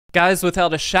Guys,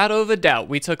 without a shadow of a doubt,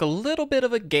 we took a little bit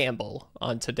of a gamble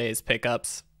on today's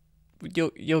pickups.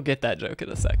 You'll get that joke in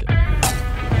a second.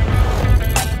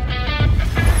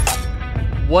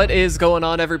 What is going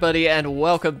on, everybody, and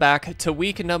welcome back to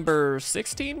week number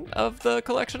 16 of the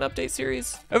collection update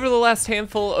series. Over the last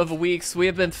handful of weeks, we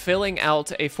have been filling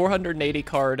out a 480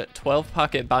 card 12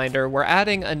 pocket binder. We're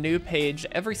adding a new page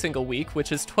every single week,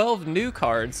 which is 12 new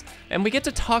cards, and we get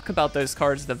to talk about those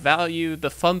cards, the value, the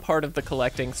fun part of the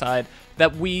collecting side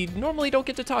that we normally don't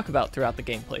get to talk about throughout the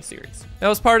gameplay series.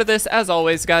 Now, as part of this, as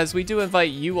always, guys, we do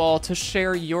invite you all to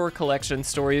share your collection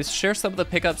stories, share some of the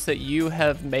pickups that you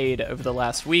have made over the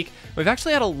last week. We've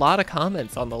actually had a lot of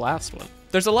comments on the last one.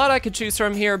 There's a lot I could choose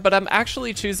from here, but I'm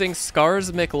actually choosing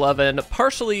Scars McLovin,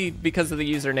 partially because of the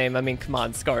username. I mean, come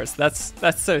on, Scars, that's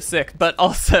so sick. But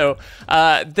also,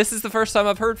 this is the first time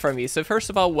I've heard from you. So first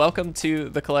of all, welcome to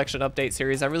the collection update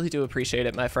series. I really do appreciate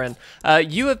it, my friend.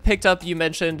 You have picked up, you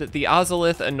mentioned the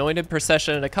Ozolith, Anointed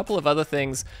Procession, and a couple of other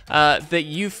things that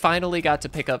you finally got to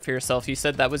pick up for yourself. You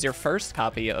said that was your first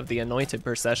copy of the Anointed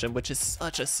Procession, which is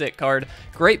such a sick card.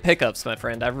 Great pickups, my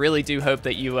friend. I really do hope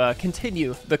that you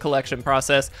continue the collection process.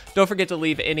 Don't forget to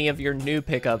leave any of your new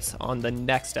pickups on the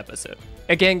next episode.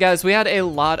 Again, guys, we had a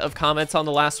lot of comments on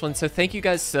the last one, so thank you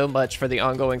guys so much for the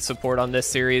ongoing support on this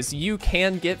series. You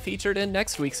can get featured in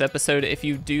next week's episode if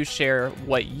you do share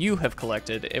what you have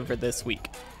collected over this week.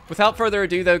 Without further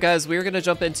ado, though, guys, we're going to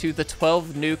jump into the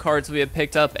 12 new cards we have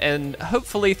picked up, and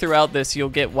hopefully throughout this you'll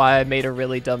get why I made a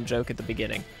really dumb joke at the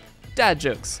beginning. Dad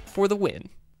jokes for the win.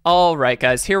 Alright,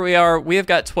 guys, here we are. We have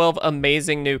got 12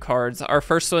 amazing new cards. Our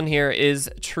first one here is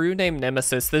True Name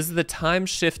Nemesis. This is the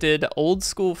time-shifted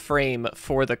old-school frame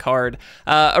for the card.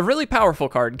 A really powerful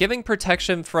card, giving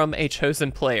protection from a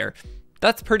chosen player.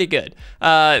 That's pretty good.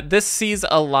 This sees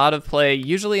a lot of play,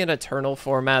 usually in Eternal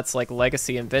formats like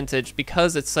Legacy and Vintage,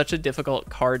 because it's such a difficult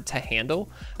card to handle.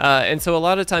 And so a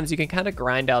lot of times you can kind of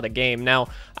grind out a game. Now,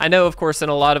 I know, of course, in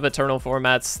a lot of Eternal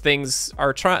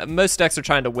formats, most decks are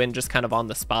trying to win just kind of on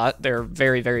the spot. They're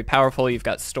very, very powerful. You've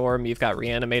got Storm, you've got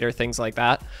Reanimator, things like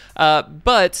that.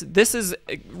 But this is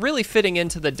really fitting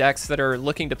into the decks that are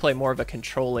looking to play more of a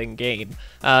controlling game.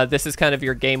 This is kind of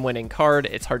your game-winning card.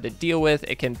 It's hard to deal with.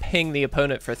 It can ping the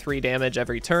opponent for 3 damage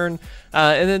every turn,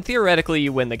 and then theoretically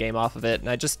you win the game off of it,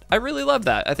 and I really love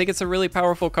that. I think it's a really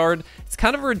powerful card. It's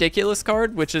kind of a ridiculous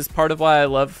card, which is part of why I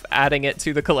love adding it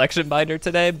to the collection binder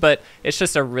today, but it's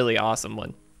just a really awesome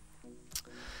one.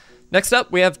 Next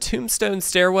up, we have Tombstone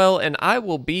Stairwell, and I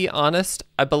will be honest,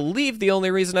 I believe the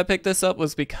only reason I picked this up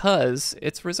was because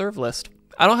it's reserve list.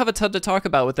 I don't have a ton to talk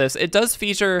about with this. It does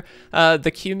feature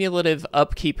the cumulative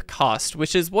upkeep cost,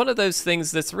 which is one of those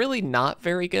things that's really not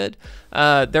very good.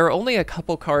 There are only a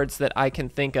couple cards that I can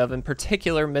think of, in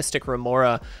particular Mystic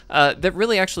Remora, that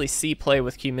really actually see play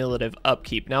with cumulative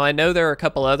upkeep. Now, I know there are a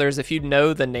couple others. If you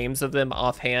know the names of them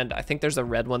offhand, I think there's a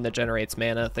red one that generates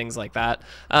mana, things like that.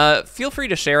 Feel free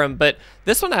to share them, but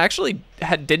this one I actually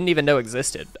didn't even know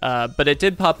existed, but it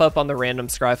did pop up on the random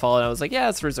Scryfall, and I was like, yeah,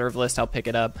 it's reserve list, I'll pick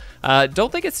it up.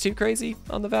 Don't think it's too crazy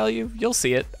on the value. You'll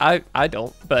see it. I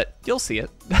don't, but you'll see it.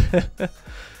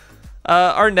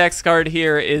 Our next card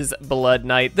here is Blood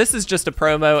Knight. This is just a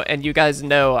promo, and you guys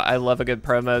know I love a good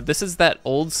promo. This is that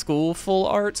old school full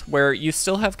art where you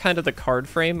still have kind of the card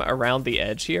frame around the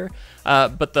edge here,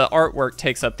 but the artwork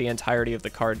takes up the entirety of the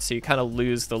card, so you kind of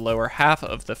lose the lower half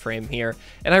of the frame here,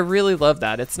 and I really love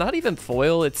that. It's not even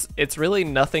foil. It's really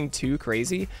nothing too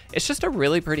crazy. It's just a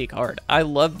really pretty card. I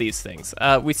love these things.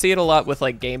 We see it a lot with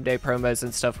like game day promos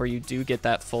and stuff where you do get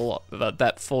that full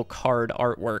card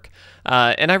artwork,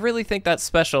 and I really think that's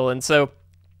special. And so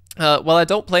while I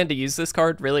don't plan to use this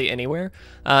card really anywhere,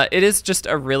 it is just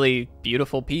a really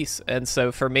beautiful piece, and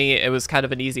so for me it was kind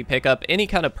of an easy pickup. Any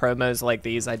kind of promos like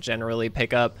these I generally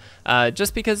pick up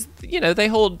just because, you know, they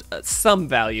hold some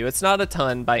value. It's not a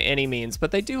ton by any means,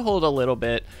 but they do hold a little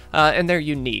bit, and they're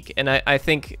unique, and I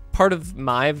think part of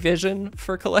my vision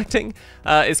for collecting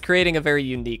is creating a very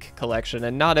unique collection,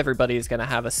 and not everybody is going to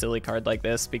have a silly card like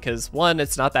this because, one,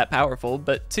 it's not that powerful,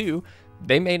 but two,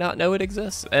 they may not know it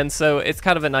exists, and so it's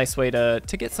kind of a nice way to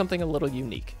get something a little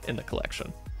unique in the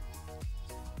collection.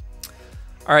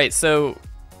 All right, so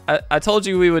I told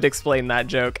you we would explain that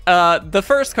joke. The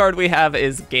first card we have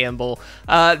is Gamble.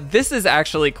 This is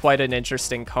actually quite an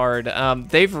interesting card.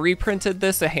 They've reprinted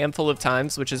this a handful of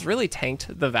times, which has really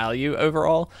tanked the value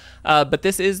overall, but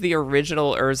this is the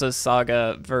original Urza's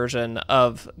Saga version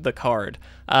of the card.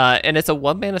 And it's a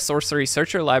 1-mana sorcery.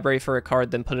 Search your library for a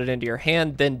card, then put it into your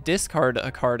hand, then discard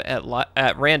a card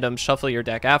at random, shuffle your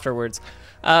deck afterwards.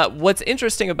 What's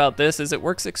interesting about this is it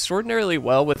works extraordinarily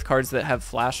well with cards that have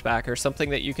flashback or something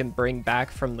that you can bring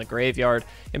back from the graveyard.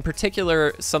 In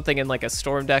particular, something in like a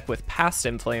Storm deck with Past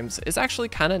in Flames is actually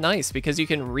kind of nice because you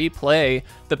can replay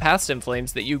the Past in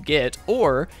Flames that you get,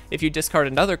 or if you discard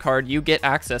another card, you get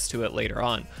access to it later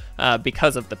on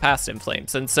because of the Past in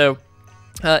Flames. And so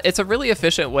it's a really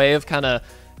efficient way of kind of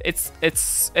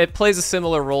it plays a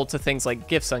similar role to things like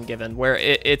Gifts Ungiven, where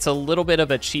it's a little bit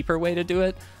of a cheaper way to do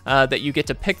it, that you get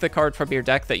to pick the card from your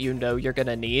deck that you know you're going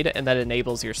to need, and that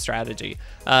enables your strategy.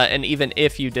 And even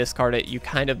if you discard it, you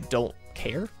kind of don't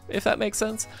care, if that makes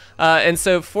sense. And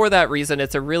so for that reason,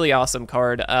 it's a really awesome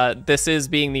card. This is,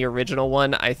 being the original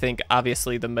one, I think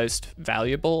obviously the most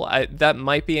valuable. That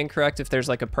might be incorrect if there's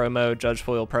like a promo, Judge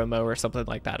Foil promo or something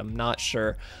like that. I'm not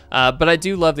sure. But I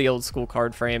do love the old school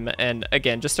card frame. And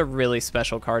again, just a really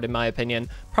special card in my opinion.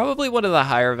 Probably one of the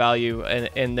higher value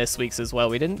in this week's as well.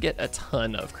 We didn't get a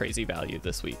ton of crazy value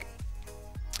this week.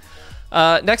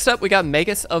 Next up, we got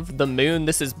Magus of the Moon.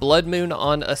 This is Blood Moon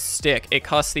on a stick. It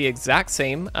costs the exact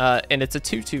same, and it's a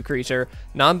 2/2 creature.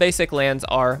 Non-basic lands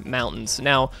are mountains.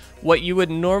 Now, what you would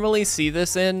normally see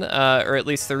this in, or at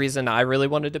least the reason I really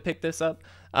wanted to pick this up,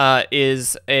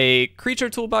 is a creature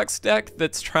toolbox deck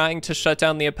that's trying to shut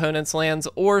down the opponent's lands,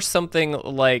 or something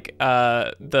like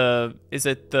is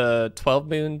it the 12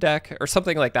 Moon deck or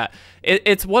something like that.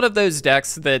 It's one of those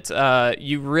decks that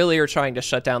you really are trying to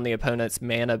shut down the opponent's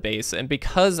mana base, and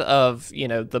because of, you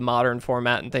know, the modern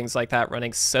format and things like that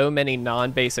running so many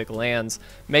non-basic lands,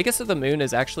 Magus of the Moon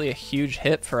is actually a huge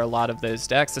hit for a lot of those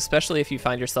decks, especially if you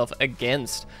find yourself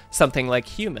against something like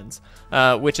Humans,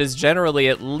 which is generally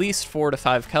at least 4 to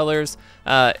 5 colors.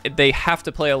 They have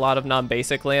to play a lot of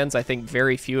non-basic lands. I think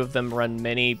very few of them run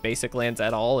many basic lands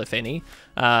at all, if any.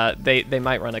 They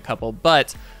might run a couple,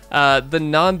 but the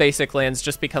non-basic lands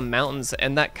just become mountains,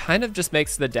 and that kind of just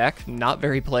makes the deck not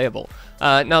very playable.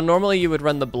 Now, normally you would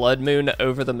run the Blood Moon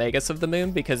over the Magus of the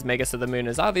Moon, because Magus of the Moon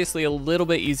is obviously a little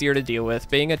bit easier to deal with.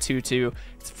 Being a 2/2,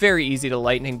 it's very easy to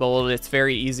Lightning Bolt. It's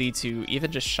very easy to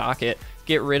even just shock it,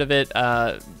 get rid of it.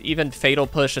 Even Fatal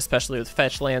Push, especially with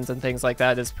fetch lands and things like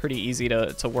that, is pretty easy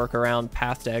to work around.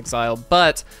 Path to Exile.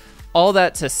 But all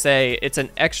that to say, it's an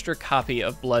extra copy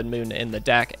of Blood Moon in the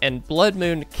deck, and Blood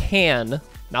Moon can,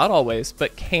 not always,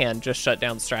 but can just shut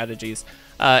down strategies.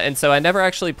 And so I never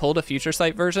actually pulled a Future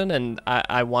Sight version, and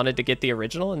I wanted to get the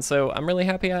original, and so I'm really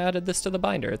happy I added this to the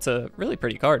binder. It's a really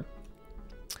pretty card.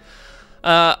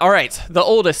 All right, the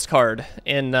oldest card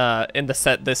in the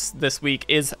set this week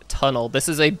is Tunnel. This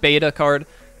is a beta card.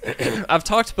 I've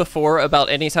talked before about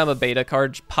anytime a beta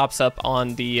card pops up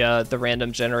on the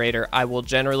random generator, I will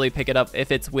generally pick it up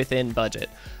if it's within budget.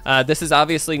 This is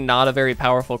obviously not a very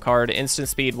powerful card. Instant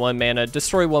speed, 1 mana,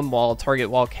 destroy 1 wall,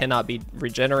 target wall cannot be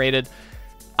regenerated.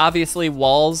 Obviously,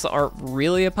 walls aren't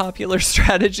really a popular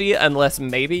strategy unless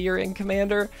maybe you're in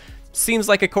Commander. Seems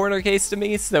like a corner case to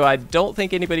me, so I don't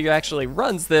think anybody actually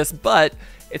runs this, but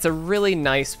it's a really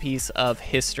nice piece of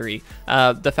history.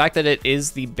 The fact that it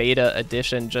is the beta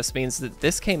edition just means that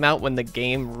this came out when the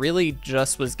game really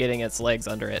just was getting its legs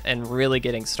under it and really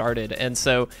getting started. And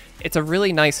so it's a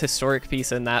really nice historic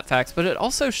piece in that fact, but it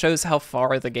also shows how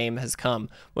far the game has come.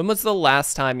 When was the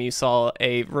last time you saw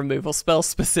a removal spell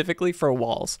specifically for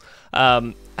walls?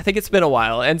 I think it's been a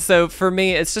while. And so for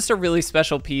me, it's just a really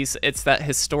special piece. It's that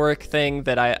historic thing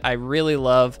that I really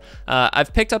love.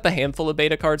 I've picked up a handful of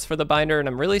beta cards for the binder, and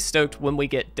I'm really stoked when we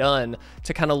get done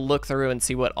to kind of look through and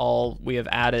see what all we have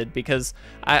added, because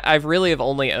I really have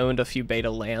only owned a few beta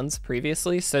lands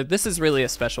previously, so this is really a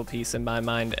special piece in my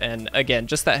mind, and again,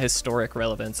 just that historic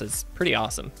relevance is pretty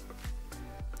awesome.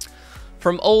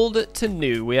 From old to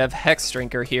new, we have Hex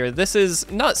Drinker here. This is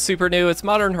not super new, it's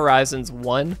Modern Horizons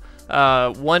 1.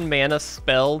 1 mana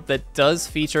spell that does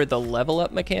feature the level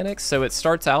up mechanics, so it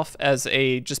starts off as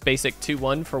a just basic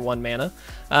 2/1 for 1 mana,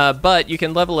 but you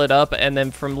can level it up, and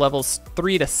then from levels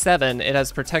 3 to 7 it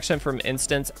has protection from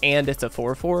instants, and it's a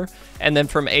 4/4, and then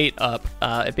from 8 up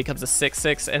it becomes a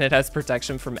 6/6, and it has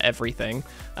protection from everything.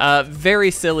 Very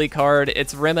silly card.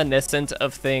 It's reminiscent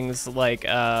of things like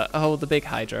oh, the big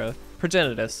Hydra.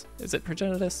 Progenitus. Is it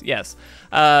Progenitus? Yes.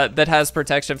 That has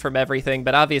protection from everything,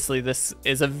 but obviously this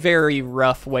is a very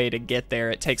rough way to get there.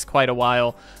 It takes quite a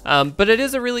while, but it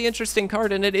is a really interesting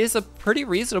card, and it is a pretty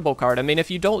reasonable card. I mean,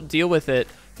 if you don't deal with it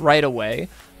right away.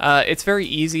 It's very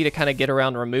easy to kind of get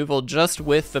around removal just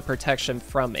with the protection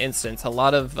from instants. A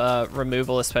lot of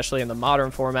removal, especially in the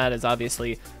modern format, is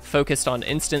obviously focused on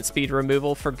instant speed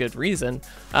removal for good reason.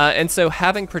 And so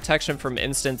having protection from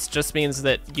instants just means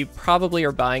that you probably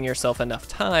are buying yourself enough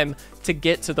time to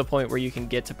get to the point where you can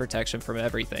get to protection from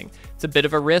everything. It's a bit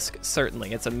of a risk,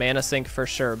 certainly. It's a mana sink for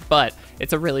sure, but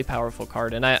it's a really powerful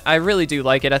card, and I really do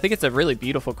like it. I think it's a really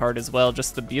beautiful card as well.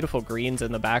 Just the beautiful greens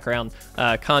in the background,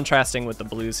 contrasting with the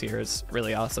blues here is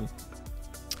really awesome.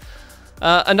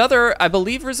 Another, I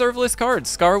believe, reserve list card,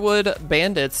 Scarwood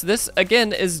Bandits. This,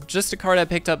 again, is just a card I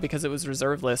picked up because it was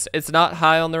reserve list. It's not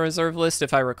high on the reserve list,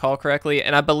 if I recall correctly,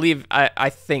 and I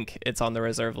think it's on the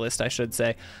reserve list, I should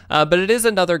say. But it is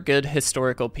another good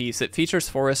historical piece. It features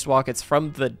Forest Walk. It's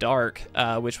from The Dark,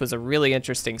 which was a really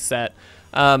interesting set.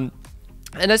 And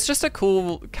it's just a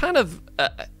cool kind of...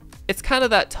 it's kind of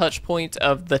that touch point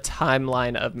of the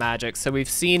timeline of Magic. So we've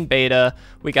seen Beta,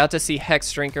 we got to see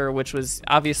Hex Drinker, which was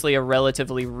obviously a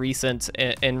relatively recent,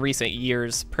 in recent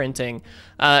years, printing.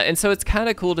 And so it's kind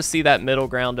of cool to see that middle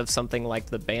ground of something like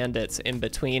the Bandits in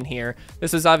between here.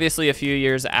 This is obviously a few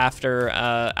years after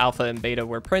Alpha and Beta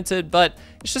were printed, but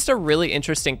it's just a really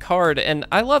interesting card, and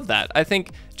I love that. I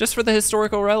think just for the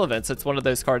historical relevance, it's one of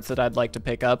those cards that I'd like to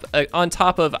pick up, on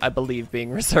top of, I believe, being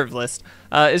reserve list.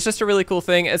 It's just a really cool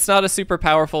thing. It's not a super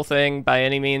powerful thing by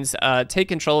any means. Take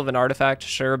control of an artifact,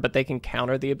 sure, but they can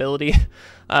counter the ability,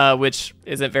 which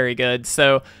isn't very good.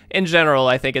 So in general,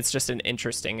 I think it's just an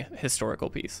interesting historical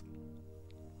piece.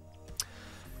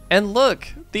 And look,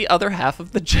 the other half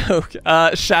of the joke,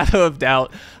 Shadow of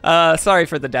Doubt. Sorry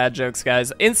for the dad jokes,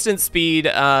 guys. Instant Speed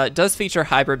does feature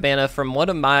hybrid mana from one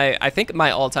of my, I think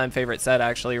my all-time favorite set,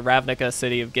 actually, Ravnica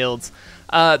City of Guilds.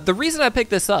 The reason I picked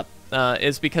this up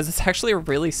is because it's actually a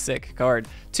really sick card.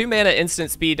 2 mana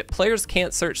instant speed, players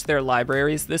can't search their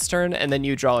libraries this turn, and then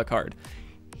you draw a card.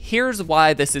 Here's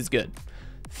why this is good.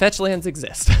 Fetch lands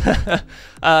exist.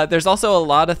 There's also a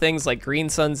lot of things like Green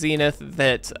Sun Zenith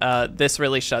that this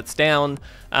really shuts down.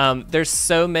 There's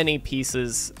so many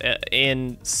pieces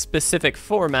in specific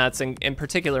formats, and in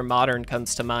particular Modern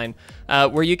comes to mind,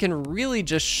 where you can really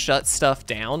just shut stuff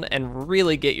down and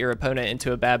really get your opponent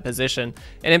into a bad position.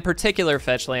 And in particular,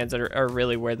 fetch lands are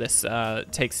really where this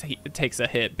takes a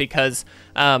hit, because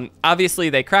obviously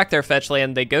they crack their fetch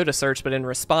land, they go to search, but in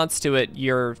response to it,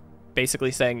 you're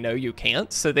basically saying no, you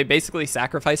can't. So they basically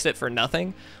sacrificed it for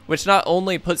nothing, which not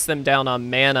only puts them down on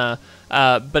mana,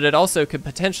 but it also could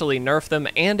potentially nerf them,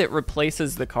 and it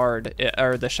replaces the card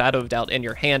or the Shadow of Doubt in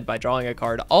your hand by drawing a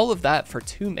card. All of that for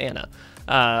 2 mana.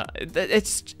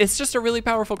 It's just a really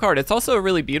powerful card. It's also a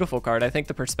really beautiful card. I think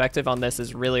the perspective on this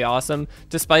is really awesome.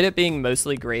 Despite it being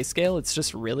mostly grayscale, it's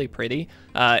just really pretty.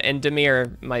 And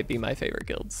Dimir might be my favorite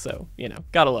guild, so, you know,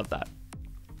 gotta love that.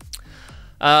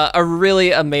 A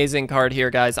really amazing card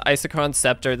here, guys. Isochron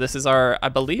Scepter. This is our, I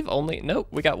believe, nope,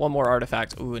 we got one more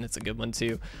artifact. Ooh, and it's a good one,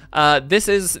 too. This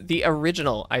is the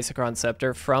original Isochron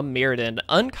Scepter from Mirrodin.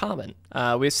 Uncommon.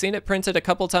 We've seen it printed a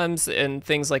couple times in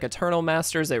things like Eternal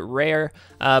Masters at Rare,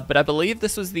 but I believe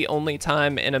this was the only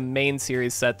time in a main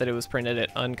series set that it was printed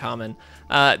at Uncommon.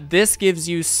 This gives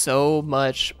you so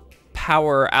much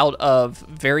power out of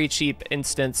very cheap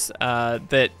instants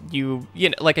that you know,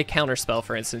 like a counter spell,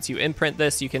 for instance. You imprint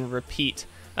this, you can repeat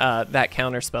that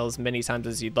counter spell as many times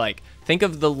as you'd like. Think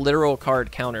of the literal card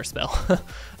counter spell.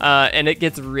 And it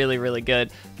gets really, really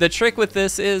good. The trick with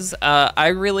this is I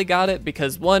really got it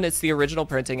because, one, it's the original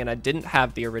printing and I didn't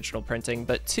have the original printing,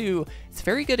 but two, it's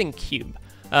very good in cube.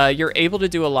 You're able to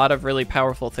do a lot of really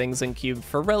powerful things in cube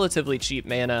for relatively cheap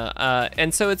mana,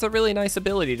 and so it's a really nice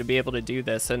ability to be able to do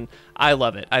this, and I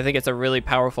love it. I think it's a really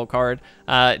powerful card.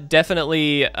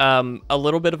 Definitely a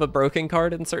little bit of a broken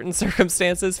card in certain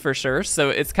circumstances, for sure, so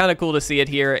it's kind of cool to see it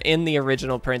here in the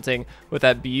original printing with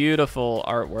that beautiful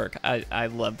artwork. I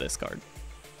love this card.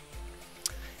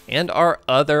 And our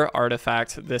other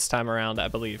artifact this time around, I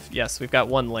believe. Yes, we've got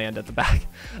one land at the back.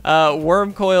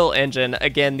 Wormcoil Engine,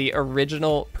 again, the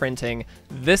original printing.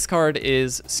 This card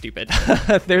is stupid.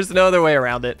 There's no other way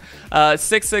around it.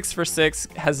 6/6 for 6,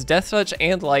 has Death Touch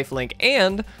and Lifelink,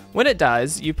 and when it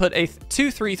dies, you put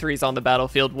 2 3/3s on the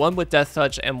battlefield, one with Death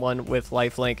Touch and one with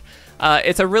Lifelink.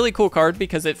 It's a really cool card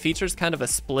because it features kind of a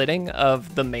splitting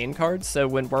of the main cards. So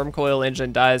when Wormcoil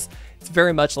Engine dies, it's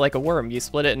very much like a worm. You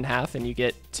split it in half and you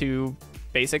get 2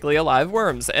 basically alive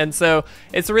worms. And so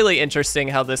it's really interesting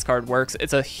how this card works.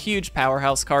 It's a huge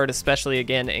powerhouse card, especially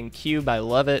again in cube. I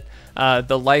love it.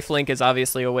 The lifelink is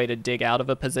obviously a way to dig out of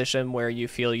a position where you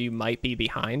feel you might be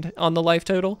behind on the life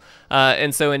total.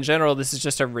 And so in general, this is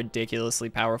just a ridiculously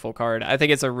powerful card. I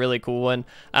think it's a really cool one.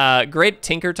 Great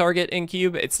tinker target in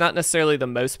cube. It's not necessarily the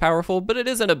most powerful, but it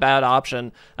isn't a bad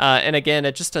option. And again,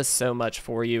 it just does so much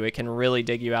for you. It can really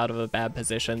dig you out of a bad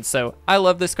position. So I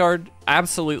love this card.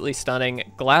 Absolutely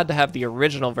stunning. Glad to have the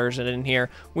original version in here.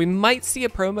 We might see a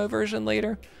promo version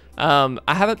later. I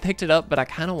haven't picked it up, but I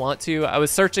kind of want to. I was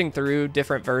searching through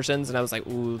different versions and I was like,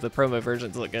 ooh, the promo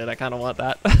versions look good. I kind of want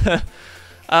that.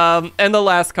 And the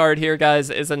last card here, guys,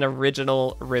 is an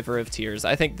original River of Tears.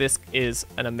 I think this is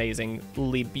an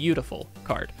amazingly beautiful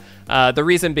card. The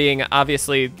reason being,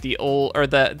 obviously,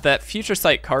 that Future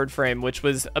Sight card frame, which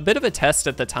was a bit of a test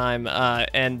at the time,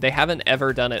 and they haven't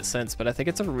ever done it since, but I think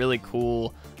it's a really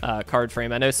cool card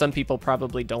frame. I know some people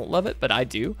probably don't love it, but I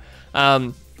do.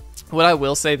 What I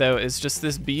will say, though, is just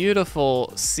this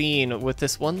beautiful scene with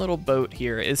this one little boat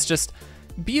here is just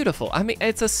beautiful. I mean,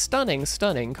 it's a stunning,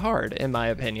 stunning card, in my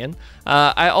opinion.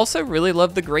 I also really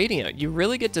love the gradient. You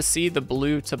really get to see the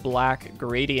blue to black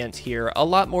gradient here a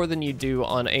lot more than you do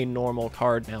on a normal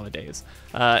card nowadays.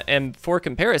 And for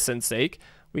comparison's sake,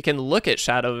 we can look at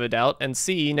Shadow of a Doubt and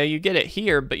see, you know, you get it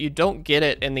here, but you don't get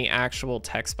it in the actual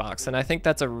text box. And I think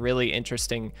that's a really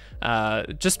interesting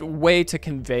just way to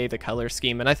convey the color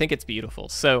scheme, and I think it's beautiful.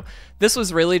 So this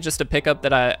was really just a pickup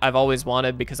that I've always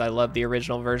wanted because I love the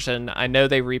original version. I know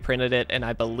they reprinted it, and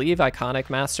I believe Iconic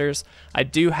Masters. I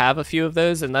do have a few of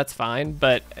those, and that's fine,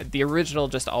 but the original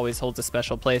just always holds a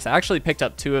special place. I actually picked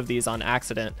up 2 of these on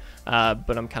accident,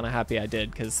 but I'm kind of happy I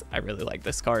did because I really like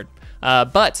this card.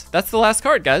 But that's the last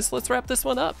card, guys. Let's wrap this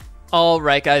one up. All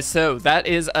right, guys, so that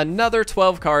is another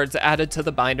 12 cards added to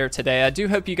the binder today. I do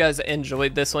hope you guys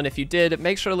enjoyed this one. If you did,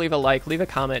 make sure to leave a like, leave a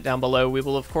comment down below. We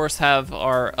will, of course, have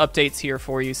our updates here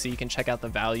for you so you can check out the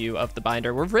value of the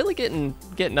binder. We're really getting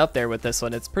up there with this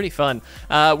one. It's pretty fun.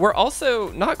 We're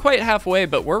also not quite halfway,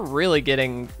 but we're really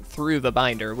getting through the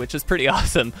binder, which is pretty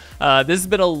awesome. This has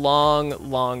been a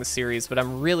long series, but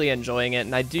I'm really enjoying it,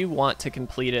 and I do want to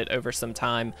complete it over some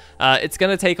time. It's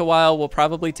going to take a while. We'll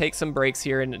probably take some breaks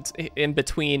here and in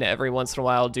between every once in a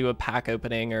while, do a pack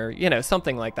opening or, you know,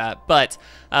 something like that. But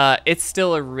it's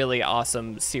still a really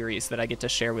awesome series that I get to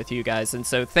share with you guys. And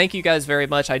so thank you guys very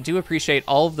much. I do appreciate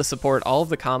all of the support, all of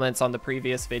the comments on the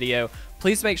previous video.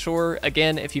 Please make sure,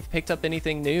 again, if you've picked up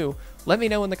anything new, let me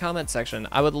know in the comments section.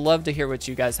 I would love to hear what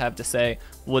you guys have to say.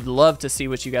 Would love to see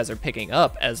what you guys are picking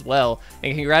up as well.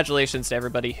 And congratulations to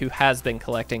everybody who has been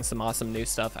collecting some awesome new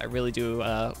stuff. I really do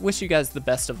wish you guys the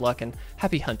best of luck and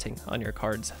happy hunting on your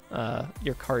cards,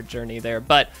 your card journey there.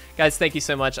 But guys, thank you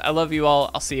so much. I love you all.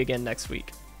 I'll see you again next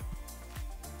week.